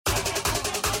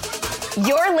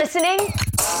You're listening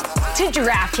to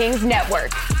DraftKings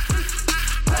Network.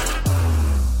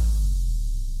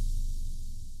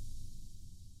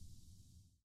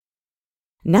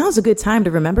 Now's a good time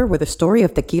to remember where the story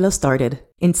of tequila started.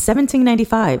 In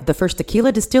 1795, the first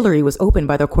tequila distillery was opened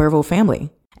by the Cuervo family.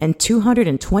 And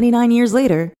 229 years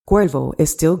later, Cuervo is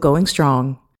still going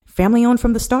strong. Family owned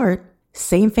from the start,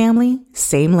 same family,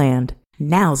 same land.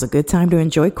 Now's a good time to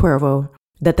enjoy Cuervo,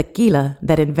 the tequila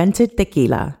that invented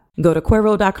tequila. Go to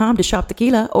Cuervo.com to shop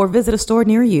tequila or visit a store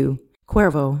near you.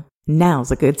 Cuervo, now's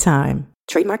a good time.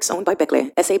 Trademarks owned by Becle,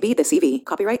 SAB de CV.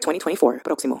 Copyright 2024.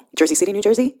 Proximo. Jersey City, New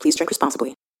Jersey. Please drink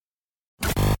responsibly.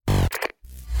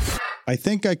 I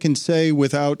think I can say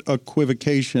without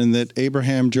equivocation that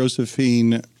Abraham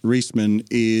Josephine Reisman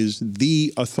is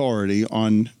the authority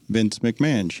on Vince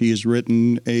McMahon. She has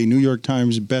written a New York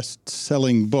Times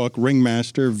best-selling book,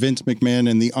 Ringmaster, Vince McMahon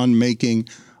and the Unmaking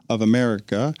of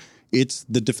America. It's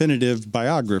the definitive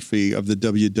biography of the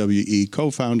WWE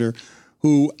co-founder,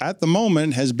 who at the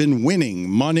moment has been winning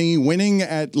money, winning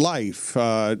at life,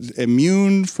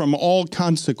 immune from all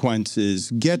consequences,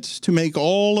 gets to make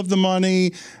all of the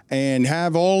money and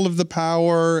have all of the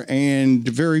power and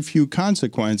very few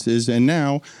consequences. And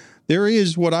now there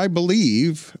is what I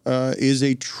believe is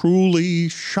a truly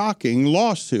shocking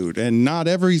lawsuit. And not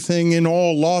everything in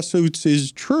all lawsuits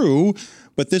is true,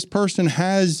 but this person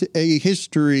has a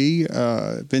history,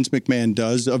 Vince McMahon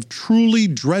does, of truly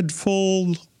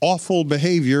dreadful, awful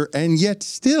behavior, and yet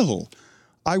still,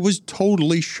 I was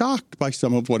totally shocked by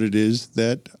some of what it is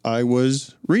that I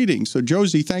was reading. So,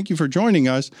 Josie, thank you for joining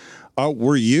us.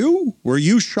 Were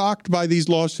you shocked by these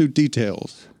lawsuit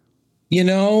details? You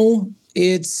know,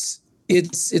 it's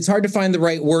hard to find the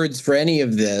right words for any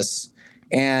of this.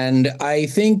 And I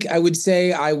think I would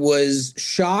say I was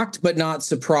shocked but not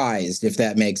surprised, if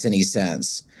that makes any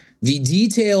sense. The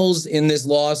details in this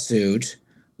lawsuit,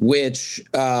 which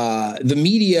the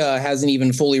media hasn't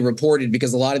even fully reported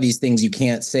because a lot of these things you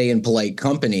can't say in polite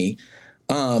company,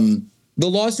 the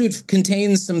lawsuit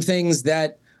contains some things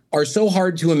that are so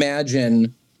hard to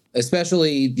imagine,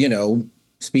 especially, you know,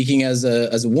 speaking as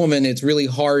a woman, it's really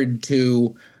hard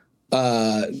to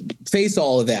face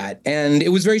all of that. And it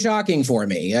was very shocking for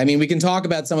me. I mean, we can talk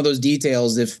about some of those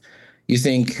details if you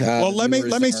think. Well, let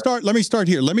me start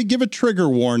here. Let me give a trigger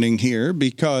warning here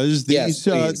because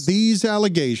these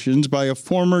allegations by a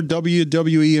former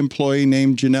WWE employee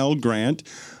named Janelle Grant.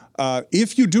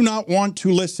 If you do not want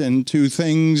to listen to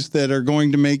things that are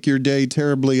going to make your day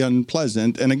terribly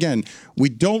unpleasant, and again, we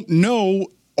don't know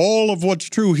all of what's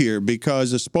true here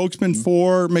because a spokesman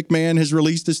for McMahon has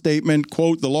released a statement,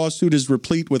 quote, the lawsuit is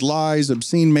replete with lies,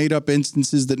 obscene made-up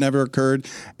instances that never occurred,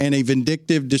 and a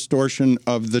vindictive distortion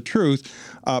of the truth.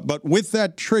 But with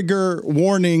that trigger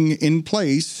warning in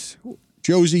place,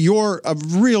 Josie, you're a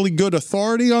really good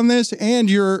authority on this,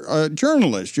 and you're a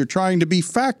journalist. You're trying to be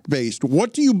fact-based.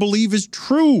 What do you believe is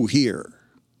true here?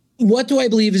 What do I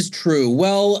believe is true?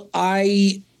 Well,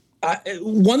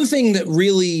 one thing that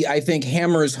really, I think,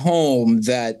 hammers home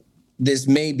that this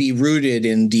may be rooted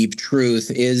in deep truth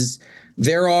is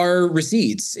there are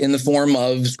receipts in the form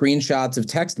of screenshots of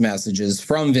text messages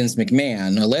from Vince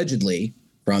McMahon, allegedly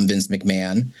from Vince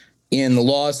McMahon, in the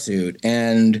lawsuit.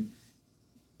 And,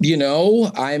 you know,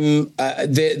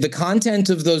 the content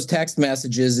of those text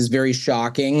messages is very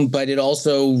shocking, but it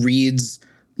also reads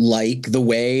like the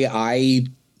way I,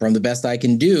 from the best I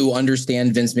can do,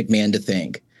 understand Vince McMahon to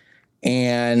think.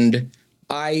 And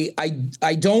I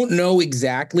don't know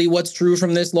exactly what's true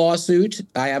from this lawsuit.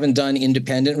 I haven't done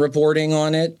independent reporting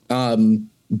on it.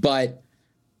 But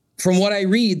from what I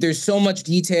read, there's so much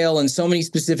detail and so many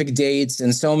specific dates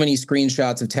and so many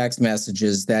screenshots of text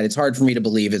messages that it's hard for me to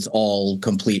believe it's all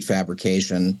complete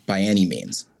fabrication by any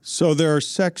means. So there are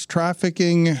sex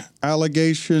trafficking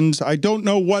allegations. I don't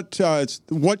know what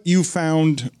you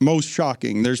found most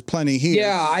shocking. There's plenty here.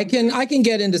 Yeah, I can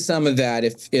get into some of that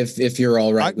if you're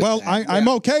all right. I'm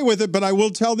okay with it, but I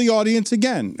will tell the audience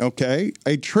again. Okay,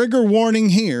 a trigger warning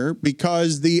here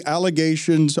because the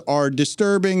allegations are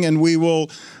disturbing, and we will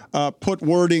put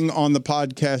wording on the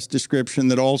podcast description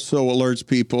that also alerts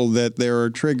people that there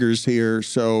are triggers here.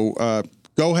 So.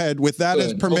 Go ahead. With that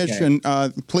as permission,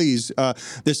 please.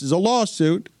 This is a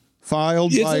lawsuit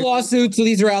filed by... It's a lawsuit, so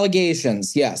these are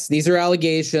allegations. Yes, these are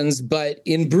allegations, but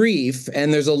in brief,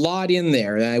 and there's a lot in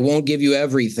there, and I won't give you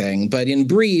everything, but in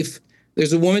brief,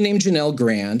 there's a woman named Janelle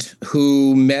Grant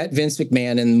who met Vince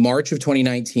McMahon in March of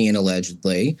 2019,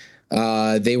 allegedly.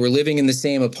 They were living in the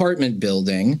same apartment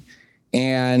building,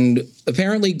 and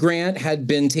apparently Grant had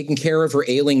been taking care of her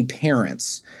ailing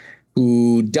parents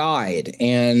who died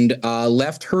and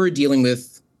left her dealing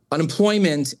with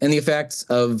unemployment and the effects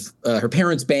of her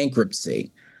parents'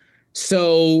 bankruptcy.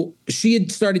 So she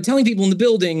had started telling people in the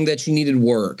building that she needed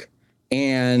work.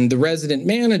 And the resident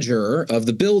manager of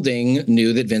the building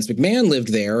knew that Vince McMahon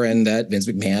lived there and that Vince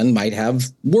McMahon might have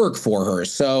work for her.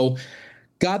 So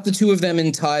got the two of them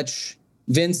in touch.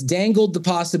 Vince dangled the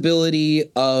possibility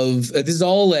of, this is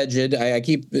all alleged. I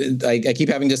keep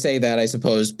having to say that, I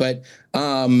suppose, but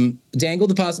dangled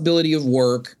the possibility of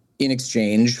work in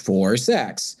exchange for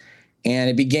sex. And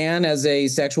it began as a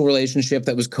sexual relationship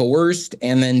that was coerced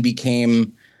and then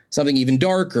became something even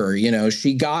darker. You know,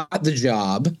 she got the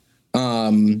job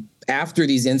after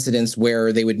these incidents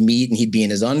where they would meet and he'd be in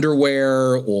his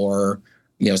underwear or,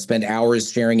 you know, spend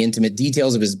hours sharing intimate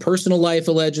details of his personal life,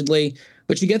 allegedly.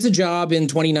 But she gets a job in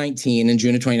June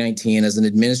of 2019, as an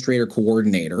administrator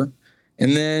coordinator,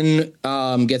 and then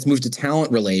gets moved to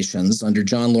talent relations under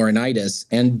John Laurinaitis.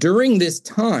 And during this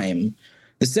time,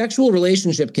 the sexual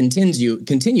relationship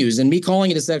continues, and me calling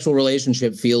it a sexual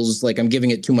relationship feels like I'm giving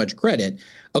it too much credit.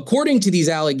 According to these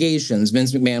allegations,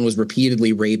 Vince McMahon was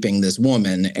repeatedly raping this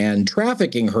woman and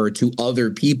trafficking her to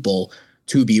other people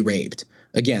to be raped.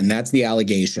 Again, that's the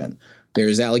allegation.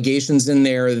 There's allegations in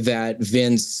there that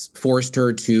Vince forced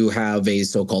her to have a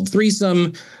so-called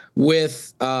threesome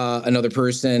with another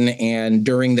person. And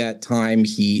during that time,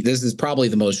 this is probably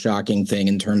the most shocking thing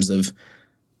in terms of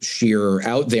sheer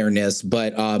out there-ness,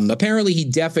 but apparently he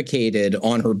defecated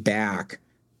on her back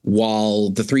while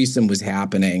the threesome was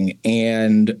happening,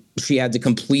 and she had to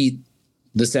complete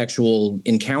the sexual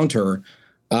encounter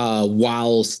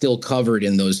while still covered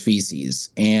in those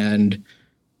feces. And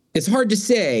it's hard to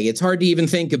say, it's hard to even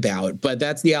think about, but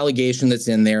that's the allegation that's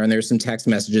in there, and there's some text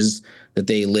messages that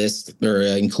they list or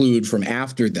include from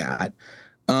after that.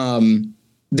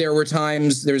 There were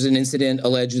times, there's an incident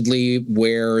allegedly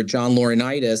where John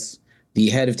Laurinaitis, the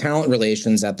head of talent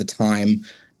relations at the time,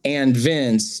 and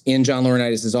Vince in John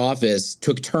Laurinaitis' office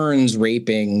took turns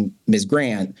raping Ms.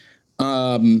 Grant.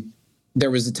 There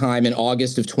was a time in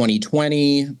August of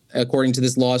 2020, according to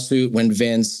this lawsuit, when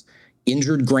Vince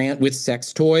injured Grant with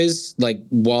sex toys, like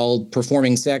while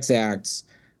performing sex acts.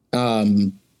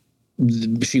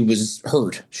 She was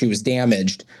hurt, she was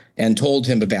damaged, and told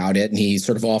him about it. And he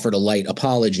sort of offered a light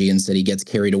apology and said he gets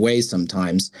carried away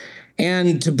sometimes.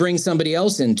 And to bring somebody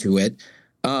else into it,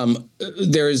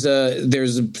 there's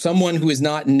someone who is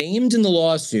not named in the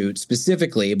lawsuit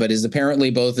specifically, but is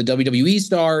apparently both a WWE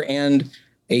star and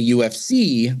a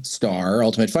UFC star,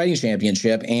 Ultimate Fighting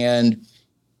Championship. And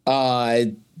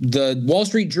the Wall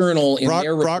Street Journal in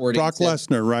their reporting, Brock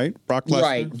Lesnar, right? Brock Lesnar.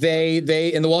 Right.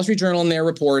 They in the Wall Street Journal in their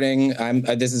reporting,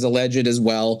 this is alleged as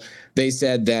well. They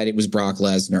said that it was Brock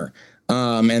Lesnar,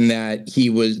 and that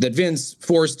Vince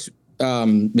forced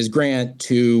Ms. Grant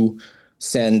to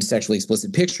send sexually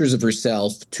explicit pictures of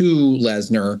herself to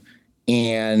Lesnar,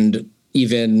 and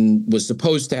even was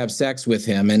supposed to have sex with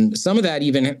him. And some of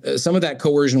that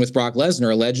coercion with Brock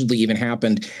Lesnar allegedly even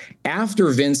happened after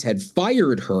Vince had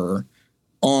fired her,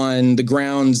 on the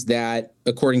grounds that,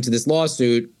 according to this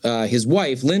lawsuit, his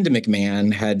wife, Linda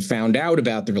McMahon, had found out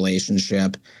about the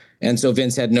relationship. And so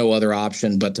Vince had no other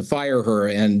option but to fire her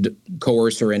and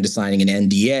coerce her into signing an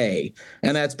NDA.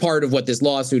 And that's part of what this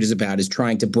lawsuit is about, is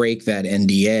trying to break that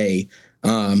NDA.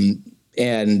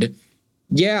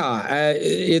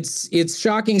 It's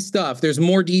shocking stuff. There's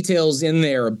more details in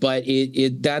there, but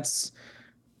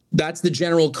that's the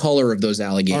general color of those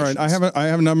allegations. All right, I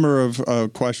have a number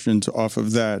of questions off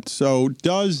of that. So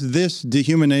does this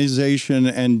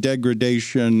dehumanization and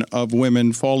degradation of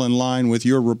women fall in line with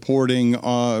your reporting?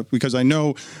 Because I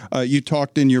know you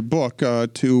talked in your book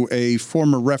to a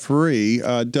former referee.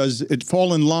 Does it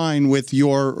fall in line with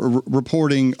your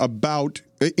reporting about,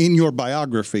 in your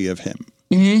biography of him?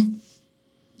 Mm-hmm.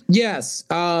 Yes.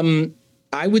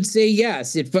 I would say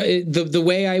yes. The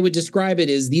way I would describe it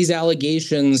is these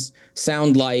allegations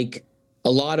sound like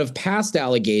a lot of past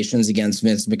allegations against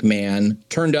Vince McMahon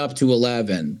turned up to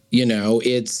 11. You know,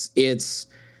 it's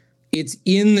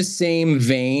in the same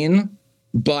vein,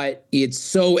 but it's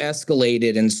so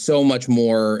escalated and so much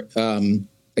more,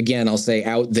 again, I'll say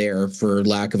out there for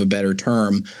lack of a better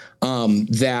term,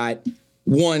 that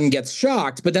one gets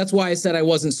shocked. But that's why I said I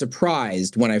wasn't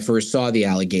surprised when I first saw the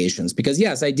allegations, because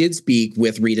yes, I did speak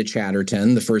with Rita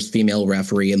Chatterton, the first female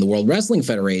referee in the World Wrestling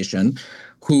Federation,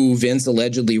 who Vince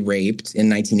allegedly raped in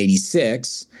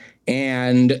 1986.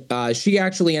 And she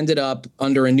actually ended up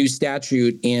under a new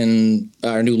statute new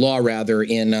law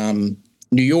in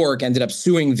New York, ended up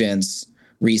suing Vince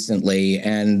recently,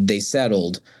 and they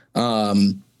settled.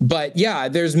 But yeah,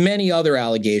 there's many other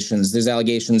allegations. There's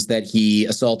allegations that he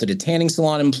assaulted a tanning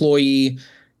salon employee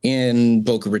in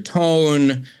Boca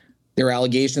Raton. There are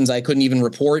allegations I couldn't even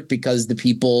report because the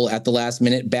people at the last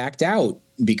minute backed out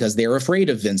because they're afraid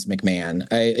of Vince McMahon.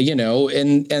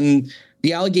 And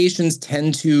the allegations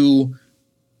tend to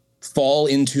fall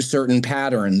into certain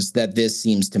patterns that this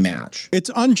seems to match.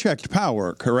 It's unchecked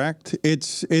power, correct?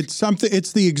 It's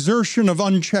the exertion of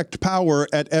unchecked power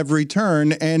at every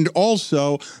turn. And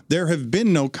also there have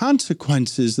been no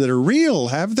consequences that are real.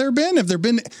 Have there been?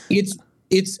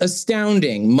 It's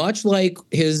astounding. Much like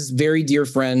his very dear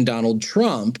friend, Donald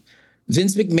Trump,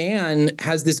 Vince McMahon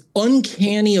has this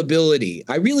uncanny ability.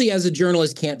 I really, as a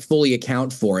journalist, can't fully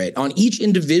account for it. On each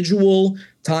individual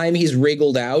time he's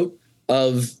wriggled out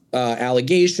of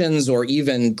allegations or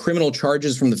even criminal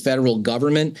charges from the federal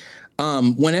government,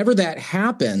 whenever that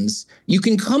happens, you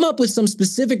can come up with some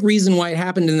specific reason why it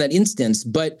happened in that instance,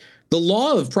 but the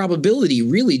law of probability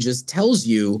really just tells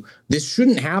you this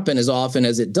shouldn't happen as often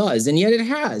as it does, and yet it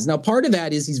has. Now, part of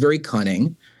that is he's very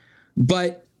cunning,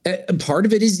 but part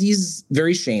of it is he's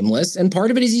very shameless, and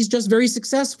part of it is he's just very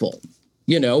successful.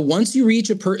 Once you reach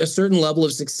a certain level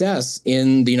of success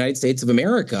in the United States of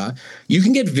America, you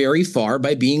can get very far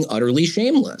by being utterly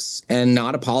shameless and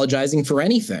not apologizing for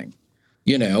anything.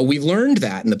 We've learned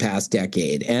that in the past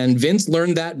decade, and Vince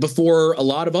learned that before a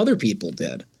lot of other people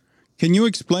did. Can you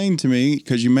explain to me,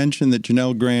 because you mentioned that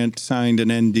Janelle Grant signed an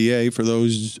NDA. For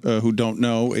those who don't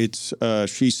know,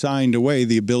 she signed away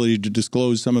the ability to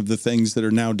disclose some of the things that are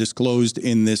now disclosed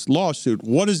in this lawsuit.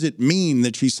 What does it mean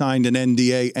that she signed an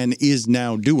NDA and is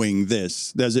now doing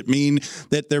this? Does it mean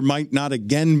that there might not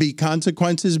again be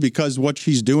consequences because what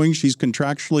she's doing, she's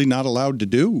contractually not allowed to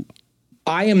do?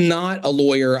 I am not a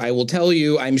lawyer. I will tell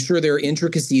you, I'm sure there are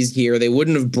intricacies here. They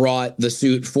wouldn't have brought the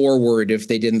suit forward if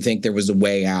they didn't think there was a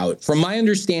way out. From my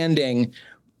understanding,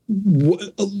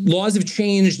 laws have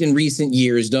changed in recent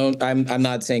years. I'm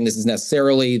not saying this is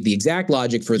necessarily the exact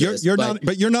logic for this.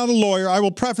 But you're not a lawyer. I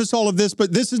will preface all of this,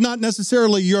 but this is not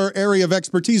necessarily your area of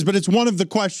expertise, but it's one of the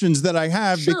questions that I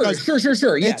have. Sure.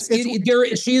 Yes,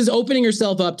 she is opening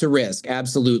herself up to risk.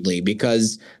 Absolutely.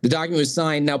 Because the document was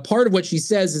signed. Now, part of what she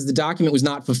says is the document was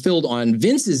not fulfilled on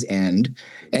Vince's end,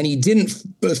 and he didn't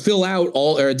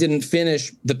didn't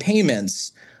finish the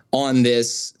payments on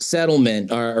this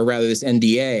settlement, or rather this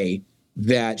NDA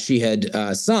that she had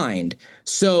signed.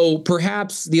 So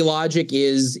perhaps the logic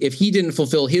is if he didn't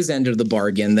fulfill his end of the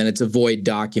bargain, then it's a void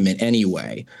document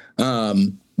anyway.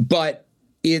 But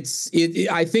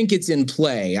I think it's in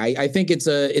play. I think it's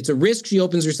a risk she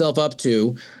opens herself up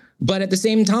to. But at the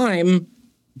same time,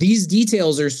 these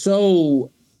details are so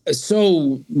I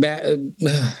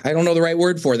don't know the right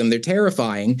word for them. They're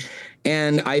terrifying.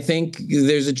 And I think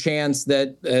there's a chance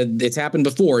that it's happened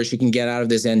before. She can get out of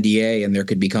this NDA and there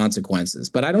could be consequences.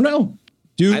 But I don't know.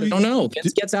 I don't know.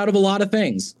 Vince gets out of a lot of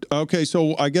things. Okay,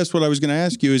 so I guess what I was going to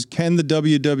ask you is, can the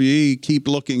WWE keep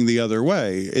looking the other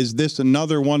way? Is this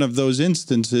another one of those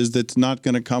instances that's not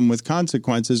going to come with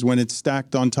consequences when it's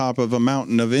stacked on top of a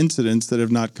mountain of incidents that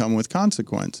have not come with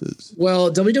consequences?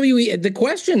 Well, WWE, the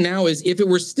question now is, if it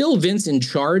were still Vince in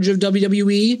charge of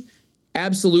WWE,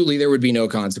 absolutely there would be no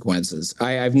consequences.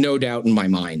 I have no doubt in my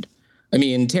mind. I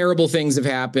mean, terrible things have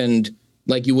happened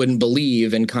like you wouldn't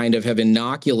believe and kind of have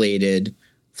inoculated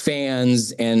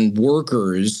fans and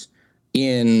workers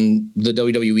in the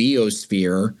WWE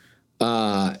sphere.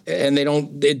 And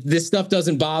this stuff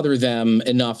doesn't bother them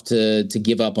enough to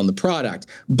give up on the product.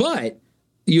 But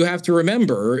you have to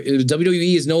remember,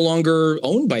 WWE is no longer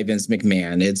owned by Vince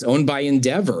McMahon. It's owned by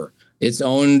Endeavor. It's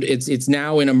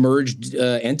now an emerged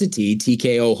entity,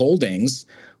 TKO Holdings,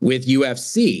 with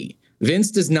UFC.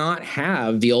 Vince does not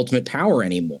have the ultimate power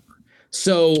anymore.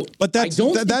 So, but that's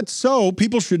so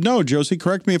people should know, Josie,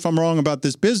 correct me if I'm wrong about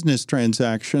this business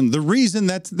transaction. The reason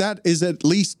that is at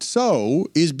least so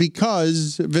is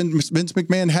because Vince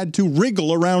McMahon had to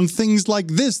wriggle around things like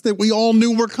this that we all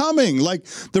knew were coming. Like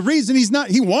the reason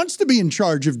he wants to be in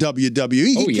charge of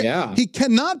WWE. He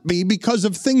cannot be because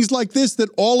of things like this that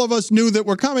all of us knew that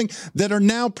were coming that are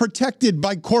now protected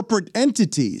by corporate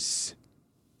entities.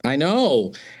 I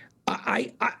know.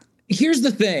 Here's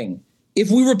the thing. If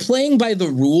we were playing by the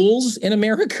rules in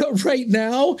America right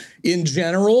now, in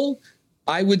general,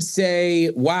 I would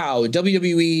say, wow,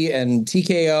 WWE and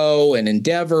TKO and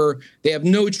Endeavor, they have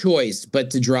no choice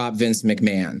but to drop Vince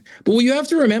McMahon. But what you have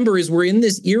to remember is we're in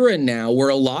this era now where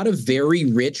a lot of very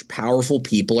rich, powerful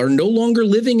people are no longer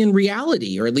living in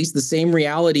reality, or at least the same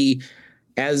reality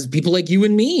as people like you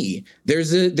and me. There's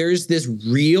this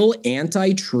real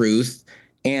anti-truth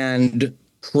and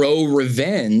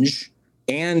pro-revenge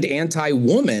and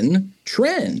anti-woman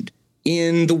trend.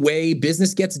 in the way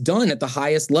business gets done at the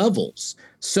highest levels.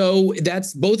 So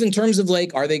that's both in terms of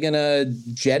like, are they going to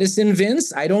jettison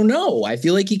Vince? I don't know. I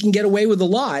feel like he can get away with a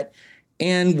lot.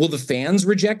 And will the fans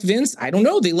reject Vince? I don't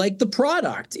know. They like the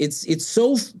product. It's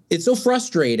so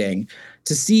frustrating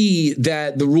to see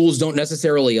that the rules don't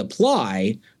necessarily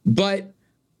apply, but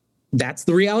that's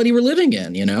the reality we're living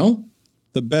in, you know?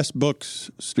 The best books,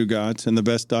 Stugatz, and the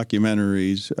best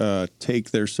documentaries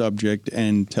take their subject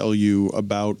and tell you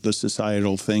about the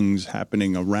societal things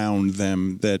happening around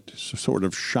them that sort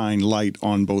of shine light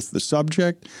on both the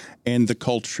subject and the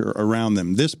culture around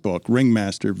them. This book,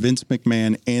 Ringmaster, Vince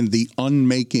McMahon, and the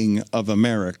Unmaking of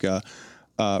America,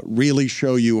 really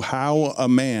show you how a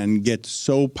man gets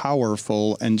so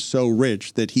powerful and so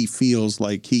rich that he feels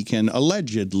like he can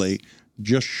allegedly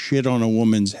just shit on a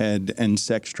woman's head and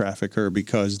sex traffic her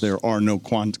because there are no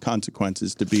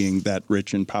consequences to being that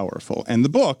rich and powerful. And the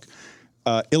book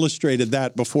illustrated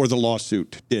that before the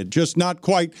lawsuit did. Just not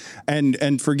quite.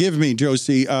 And forgive me,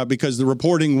 Josie, because the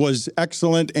reporting was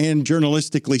excellent and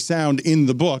journalistically sound in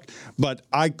the book, but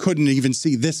I couldn't even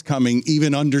see this coming,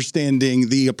 even understanding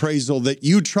the appraisal that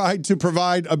you tried to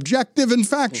provide objective and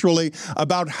factually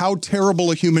about how terrible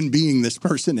a human being this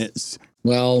person is.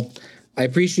 Well, I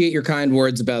appreciate your kind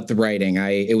words about the writing.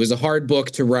 It was a hard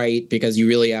book to write because you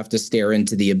really have to stare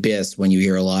into the abyss when you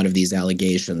hear a lot of these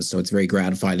allegations. So it's very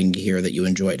gratifying to hear that you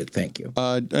enjoyed it. Thank you.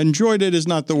 Enjoyed it is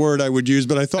not the word I would use,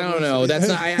 but I thought... I don't know. That's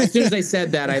not, as soon as I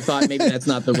said that, I thought maybe that's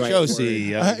not the right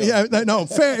Josie, word.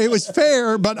 Fair. It was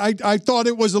fair, but I thought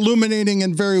it was illuminating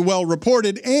and very well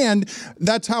reported. And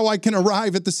that's how I can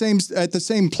arrive at the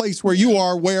same place where you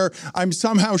are, where I'm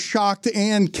somehow shocked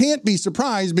and can't be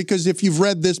surprised, because if you've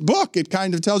read this book, it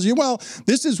kind of tells you, well,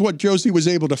 this is what Josie was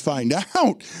able to find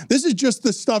out. This is just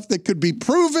the stuff that could be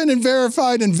proven and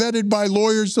verified and vetted by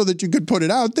lawyers so that you could put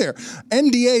it out there.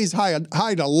 NDAs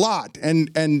hide a lot, and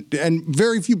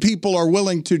very few people are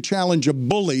willing to challenge a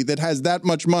bully that has that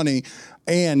much money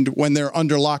and when they're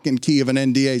under lock and key of an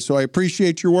NDA. So I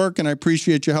appreciate your work, and I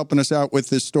appreciate you helping us out with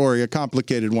this story, a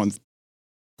complicated one.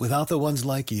 Without the ones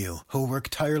like you, who work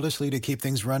tirelessly to keep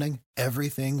things running,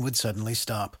 everything would suddenly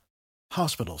stop.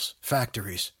 Hospitals,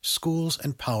 factories, schools,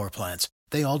 and power plants,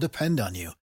 they all depend on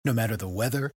you. No matter the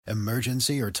weather,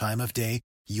 emergency, or time of day,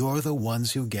 you're the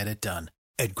ones who get it done.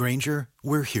 At Grainger,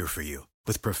 we're here for you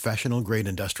with professional-grade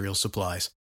industrial supplies.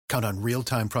 Count on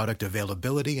real-time product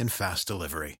availability and fast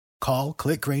delivery. Call,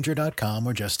 click Grainger.com,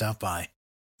 or just stop by.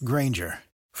 Grainger,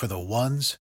 for the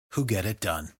ones who get it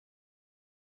done.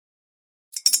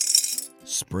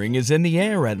 Spring is in the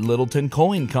air at Littleton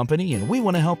Coin Company, and we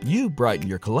want to help you brighten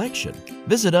your collection.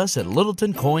 Visit us at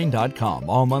littletoncoin.com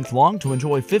all month long to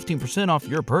enjoy 15% off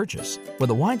your purchase. With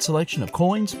a wide selection of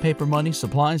coins, paper money,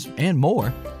 supplies, and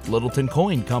more, Littleton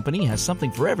Coin Company has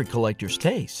something for every collector's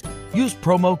taste. Use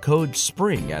promo code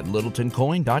SPRING at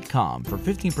littletoncoin.com for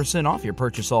 15% off your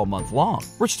purchase all month long.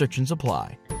 Restrictions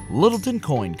apply. Littleton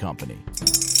Coin Company.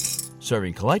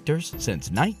 Serving collectors since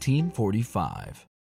 1945.